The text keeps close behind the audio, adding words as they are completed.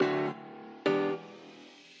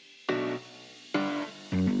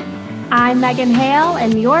I'm Megan Hale,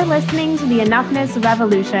 and you're listening to the Enoughness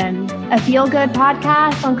Revolution, a feel-good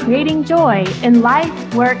podcast on creating joy in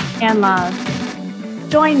life, work, and love.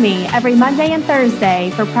 Join me every Monday and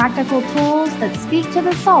Thursday for practical tools that speak to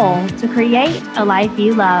the soul to create a life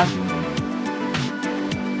you love.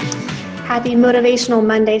 Happy Motivational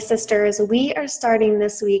Monday, sisters. We are starting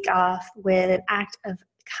this week off with an act of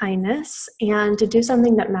kindness and to do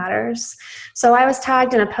something that matters. So I was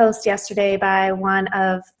tagged in a post yesterday by one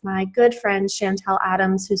of my good friends, Chantel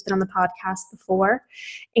Adams, who's been on the podcast before.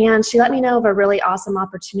 And she let me know of a really awesome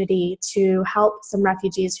opportunity to help some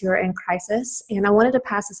refugees who are in crisis. And I wanted to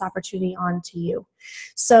pass this opportunity on to you.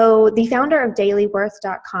 So the founder of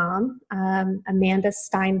dailyworth.com, Amanda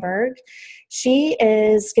Steinberg, she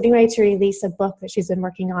is getting ready to release a book that she's been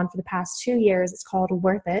working on for the past 2 years. It's called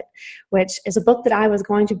Worth It, which is a book that I was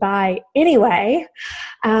going to buy anyway.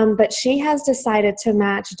 But she has decided to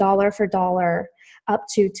match dollar for dollar up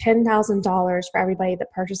to $10,000 for everybody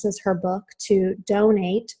that purchases her book to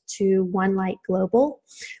donate to One Light Global,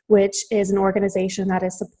 which is an organization that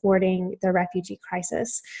is supporting the refugee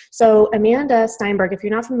crisis. So Amanda Steinberg, if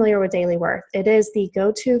you're not familiar with Daily Worth, it is the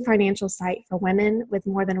go-to financial site for women with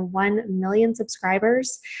more than 1 million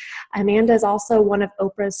subscribers. Amanda is also one of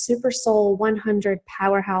Oprah's Super Soul 100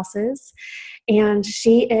 powerhouses, and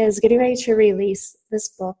she is getting ready to release this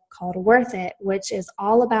book called Worth It, which is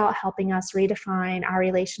all about helping us redefine our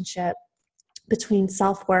relationship between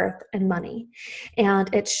self-worth and money.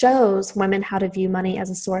 And it shows women how to view money as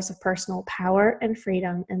a source of personal power and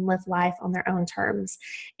freedom and live life on their own terms.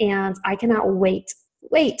 And I cannot wait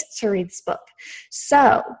to read this book.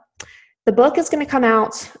 So the book is going to come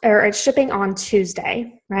out, or it's shipping on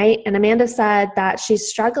Tuesday, right? And Amanda said that she's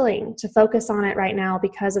struggling to focus on it right now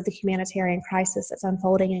because of the humanitarian crisis that's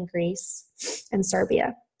unfolding in Greece and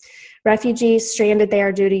Serbia. Refugees stranded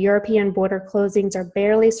there due to European border closings are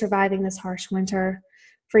barely surviving this harsh winter,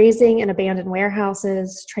 freezing in abandoned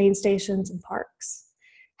warehouses, train stations, and parks.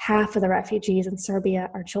 Half of the refugees in Serbia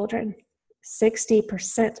are children,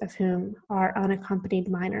 60% of whom are unaccompanied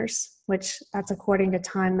minors, which that's according to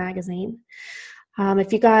Time magazine.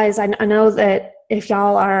 If you guys, I know that if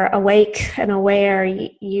y'all are awake and aware,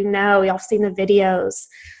 you know, y'all have seen the videos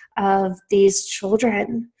of these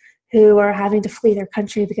children who are having to flee their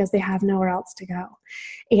country because they have nowhere else to go.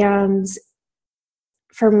 And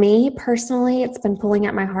for me personally, it's been pulling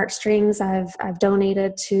at my heartstrings. I've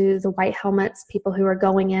donated to the White Helmets, people who are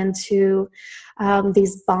going into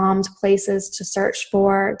these bombed places to search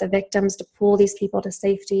for the victims, to pull these people to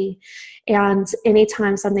safety. And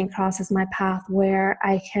anytime something crosses my path where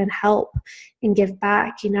I can help and give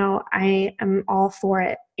back, you know, I am all for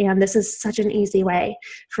it. And this is such an easy way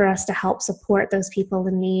for us to help support those people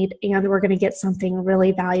in need. And we're going to get something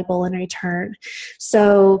really valuable in return.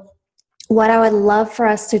 So what I would love for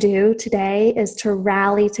us to do today is to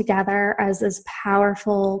rally together as this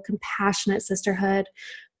powerful, compassionate sisterhood,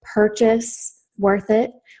 purchase Worth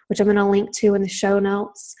It, which I'm going to link to in the show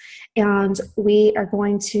notes. And we are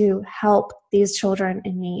going to help these children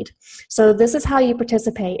in need. So this is how you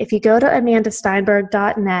participate. If you go to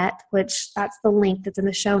amandasteinberg.net, which that's the link that's in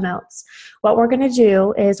the show notes, what we're going to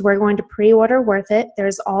do is we're going to pre-order Worth It.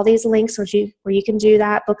 There's all these links where you can do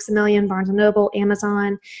that, Books A Million, Barnes & Noble,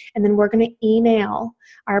 Amazon, and then we're going to email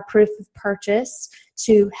our proof of purchase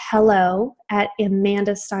to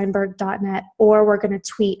hello@amandasteinberg.net, or we're going to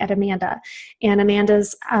tweet at Amanda. And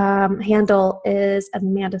Amanda's handle is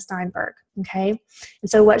Amanda Steinberg, okay? And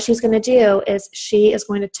so what she's going to do is she is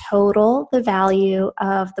going to total the value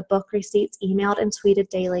of the book receipts emailed and tweeted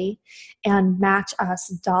daily and match us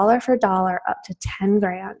dollar for dollar up to 10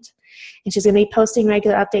 grand. And she's going to be posting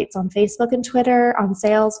regular updates on Facebook and Twitter on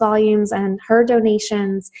sales volumes and her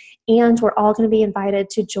donations. And we're all going to be invited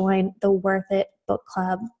to join the Worth It Book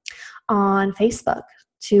Club on Facebook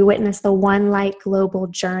to witness the One Light Global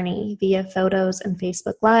journey via photos and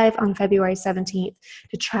Facebook Live on February 17th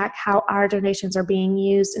to track how our donations are being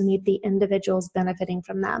used and the individuals benefiting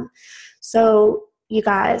from them. So you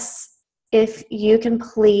guys, if you can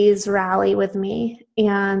please rally with me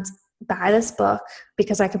and buy this book,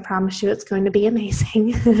 because I can promise you it's going to be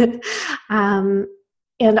amazing. And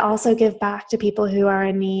also give back to people who are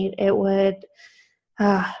in need. It would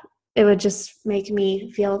just make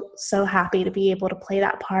me feel so happy to be able to play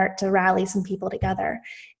that part, to rally some people together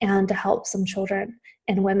and to help some children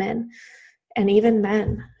and women and even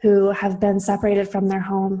men who have been separated from their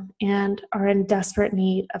home and are in desperate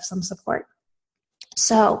need of some support.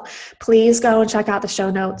 So please go and check out the show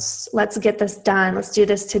notes. Let's get this done. Let's do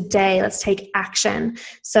this today. Let's take action.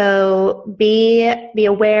 So be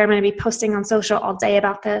aware. I'm going to be posting on social all day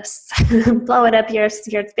about this. Blow it up your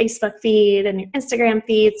Facebook feed and your Instagram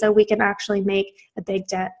feed so we can actually make a big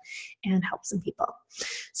dent and help some people.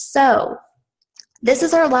 So this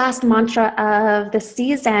is our last mantra of the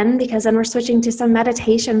season, because then we're switching to some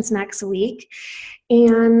meditations next week.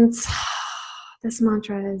 And this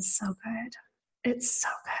mantra is so good. It's so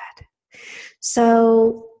good.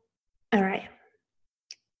 So, all right.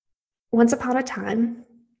 Once upon a time,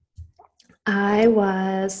 I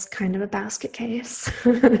was kind of a basket case.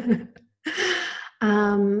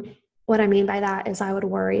 What I mean by that is I would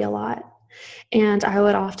worry a lot. And I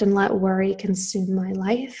would often let worry consume my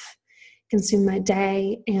life, consume my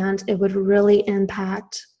day, and it would really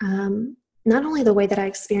impact not only the way that I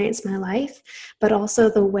experience my life, but also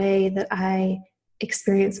the way that I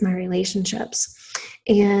experience my relationships.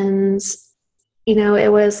 And, you know, it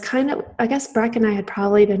was kind of, I guess Breck and I had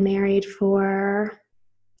probably been married for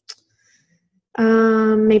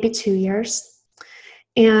maybe 2 years.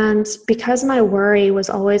 And because my worry was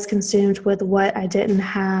always consumed with what I didn't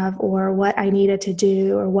have or what I needed to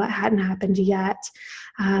do or what hadn't happened yet,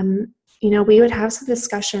 you know, we would have some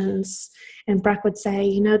discussions and Breck would say,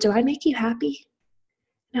 you know, do I make you happy?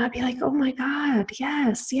 And I'd be like, oh my God,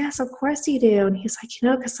 yes, of course you do. And he's like, you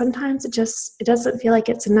know, because sometimes it doesn't feel like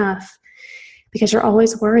it's enough because you're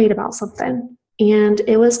always worried about something. And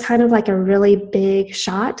it was kind of like a really big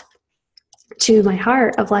shot to my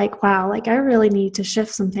heart of like, wow, like I really need to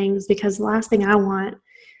shift some things, because the last thing I want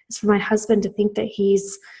is for my husband to think that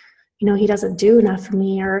he's, you know, he doesn't do enough for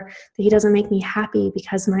me or that he doesn't make me happy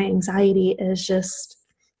because my anxiety is just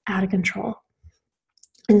out of control.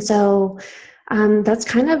 And so that's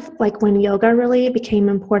kind of like when yoga really became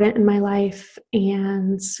important in my life,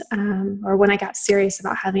 and or when I got serious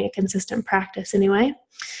about having a consistent practice anyway.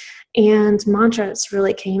 And mantras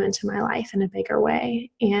really came into my life in a bigger way.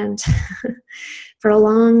 And for a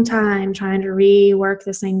long time, trying to rework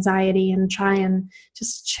this anxiety and try and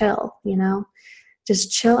just chill, you know,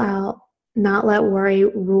 just chill out, not let worry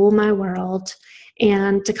rule my world,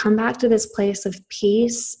 and to come back to this place of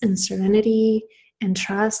peace and serenity and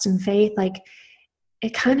trust and faith. Like,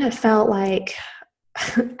 it kind of felt like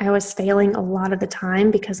I was failing a lot of the time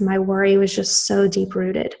because my worry was just so deep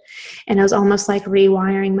rooted, and it was almost like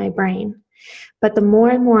rewiring my brain. But the more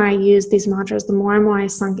and more I used these mantras, the more and more I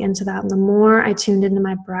sunk into them, the more I tuned into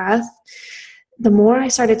my breath, the more I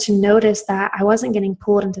started to notice that I wasn't getting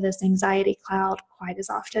pulled into this anxiety cloud quite as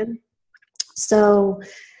often. So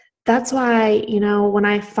that's why, you know, when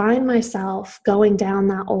I find myself going down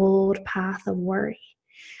that old path of worry,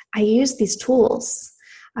 I use these tools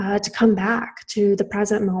to come back to the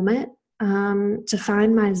present moment, to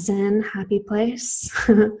find my Zen happy place.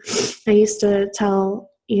 I used to tell,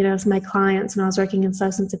 you know, my clients when I was working in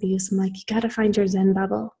substance abuse, I'm like, you got to find your Zen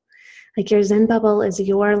bubble. Like, your Zen bubble is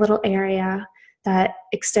your little area that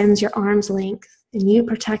extends your arm's length, and you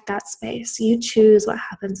protect that space. You choose what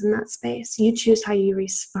happens in that space. You choose how you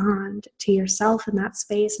respond to yourself in that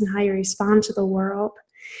space and how you respond to the world.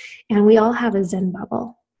 And we all have a Zen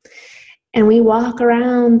bubble. And we walk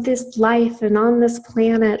around this life and on this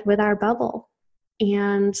planet with our bubble.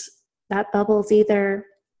 And that bubble is either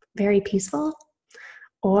very peaceful,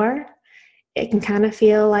 or it can kind of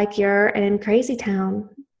feel like you're in crazy town,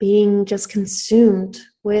 being just consumed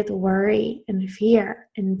with worry and fear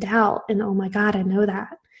and doubt. And oh my God, I know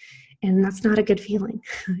that. And that's not a good feeling.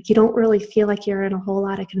 You don't really feel like you're in a whole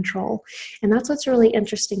lot of control. And that's what's really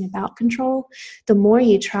interesting about control. The more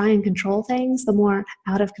you try and control things, the more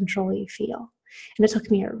out of control you feel. And it took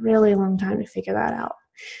me a really long time to figure that out.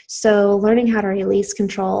 So learning how to release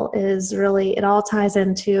control is really, it all ties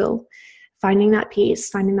into finding that peace,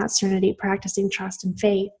 finding that serenity, practicing trust and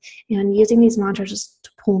faith, and using these mantras to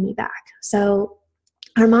pull me back. So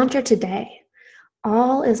our mantra today,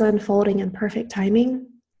 all is unfolding in perfect timing.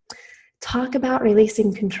 Talk about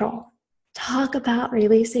releasing control. Talk about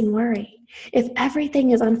releasing worry. If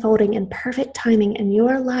everything is unfolding in perfect timing in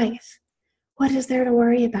your life, what is there to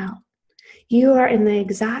worry about? You are in the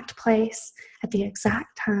exact place at the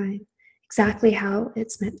exact time, exactly how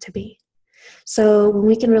it's meant to be. So when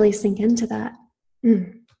we can really sink into that,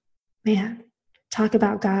 man, talk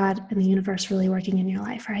about God and the universe really working in your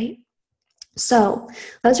life, right? So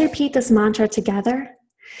let's repeat this mantra together.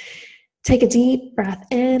 Take a deep breath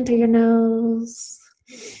in through your nose.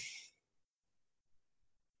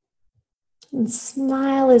 And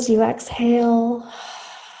smile as you exhale.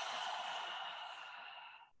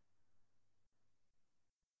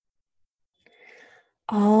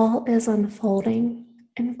 All is unfolding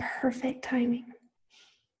in perfect timing.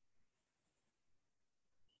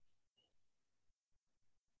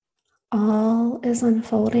 All is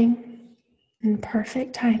unfolding in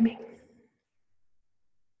perfect timing.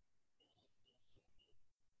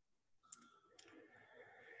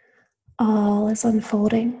 All is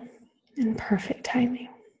unfolding in perfect timing.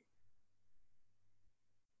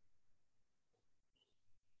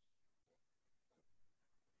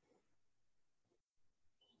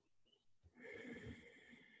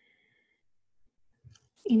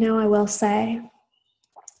 I will say,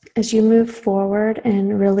 as you move forward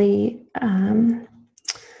and really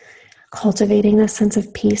cultivating this sense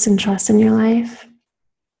of peace and trust in your life,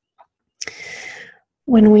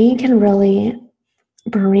 when we can really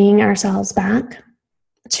bring ourselves back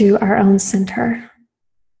to our own center,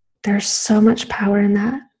 there's so much power in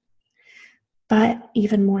that. But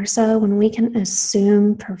even more so, when we can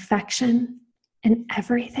assume perfection in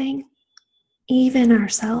everything, even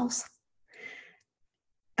ourselves,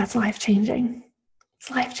 that's life-changing. It's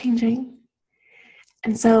life-changing.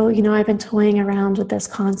 And so, I've been toying around with this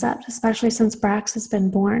concept, especially since Brax has been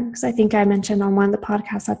born, because I think I mentioned on one of the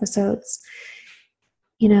podcast episodes,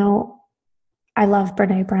 I love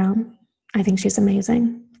Brené Brown. I think she's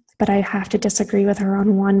amazing, but I have to disagree with her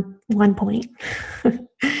on one point.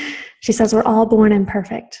 She says we're all born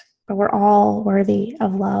imperfect, but we're all worthy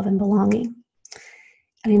of love and belonging.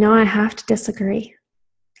 And I have to disagree.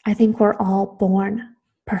 I think we're all born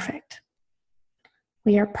perfect.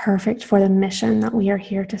 We are perfect for the mission that we are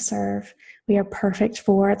here to serve. We are perfect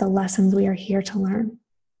for the lessons we are here to learn.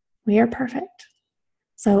 We are perfect.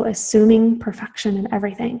 So assuming perfection in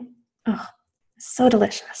everything, so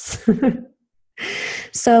delicious.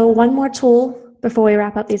 So one more tool before we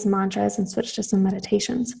wrap up these mantras and switch to some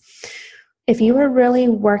meditations. If you are really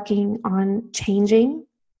working on changing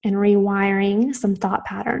and rewiring some thought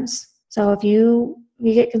patterns, so if you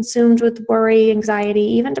get consumed with worry, anxiety,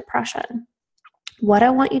 even depression, what I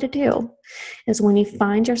want you to do is when you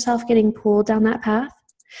find yourself getting pulled down that path,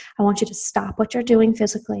 I want you to stop what you're doing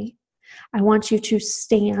physically. I want you to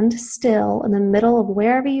stand still in the middle of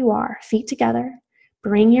wherever you are, feet together.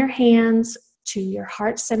 Bring your hands to your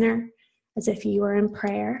heart center as if you were in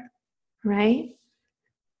prayer, right?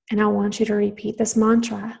 And I want you to repeat this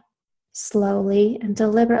mantra slowly and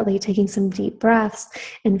deliberately, taking some deep breaths,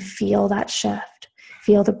 and feel that shift.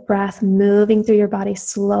 Feel the breath moving through your body,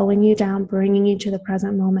 slowing you down, bringing you to the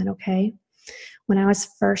present moment, okay? When I was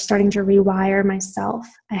first starting to rewire myself,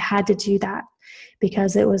 I had to do that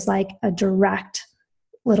because it was like a direct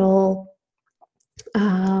little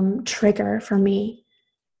trigger for me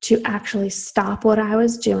to actually stop what I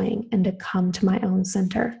was doing and to come to my own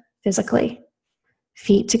center physically.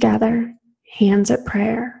 Feet together, hands at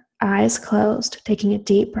prayer, eyes closed, taking a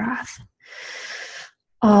deep breath.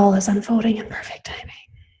 All is unfolding in perfect timing.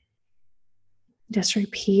 Just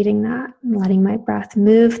repeating that, letting my breath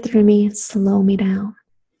move through me and slow me down.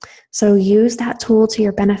 So use that tool to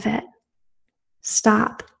your benefit.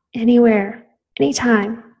 Stop anywhere,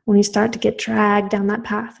 anytime when you start to get dragged down that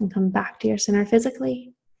path and come back to your center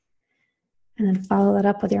physically. And then follow that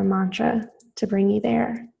up with your mantra to bring you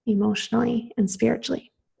there emotionally and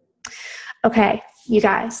spiritually. Okay, you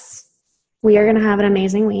guys, we are going to have an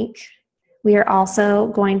amazing week. We are also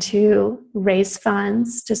going to raise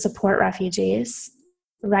funds to support refugees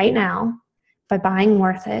right now by buying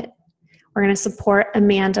Worth It. We're going to support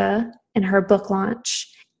Amanda in her book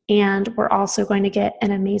launch. And we're also going to get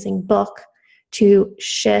an amazing book to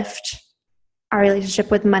shift our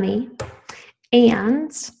relationship with money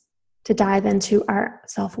and to dive into our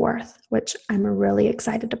self-worth, which I'm really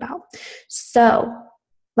excited about. So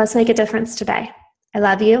let's make a difference today. I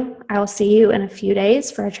love you. I will see you in a few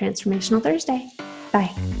days for a Transformational Thursday.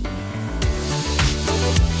 Bye.